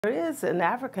There is an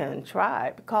African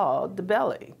tribe called the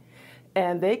Belly,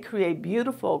 and they create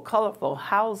beautiful, colorful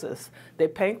houses. They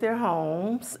paint their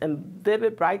homes in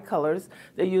vivid, bright colors.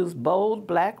 They use bold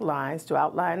black lines to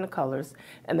outline the colors,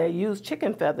 and they use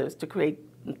chicken feathers to create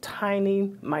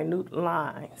tiny, minute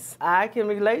lines. I can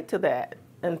relate to that.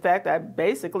 In fact, I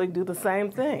basically do the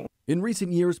same thing. In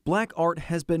recent years, black art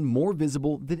has been more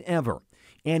visible than ever.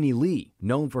 Annie Lee,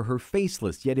 known for her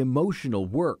faceless yet emotional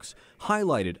works,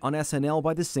 highlighted on SNL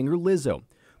by the singer Lizzo.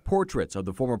 Portraits of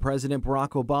the former President Barack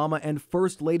Obama and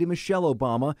First Lady Michelle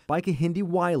Obama by Kehinde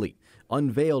Wiley,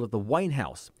 unveiled at the White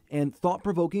House, and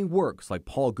thought-provoking works like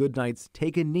Paul Goodnight's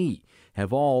Take a Knee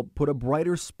have all put a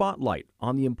brighter spotlight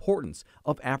on the importance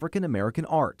of African-American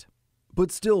art. But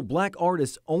still, black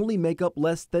artists only make up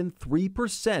less than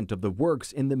 3% of the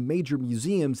works in the major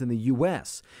museums in the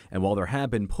U.S. And while there have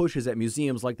been pushes at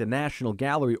museums like the National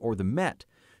Gallery or the Met,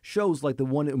 shows like the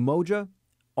one at Umoja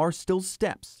are still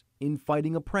steps in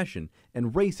fighting oppression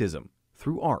and racism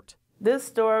through art. This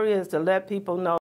story is to let people know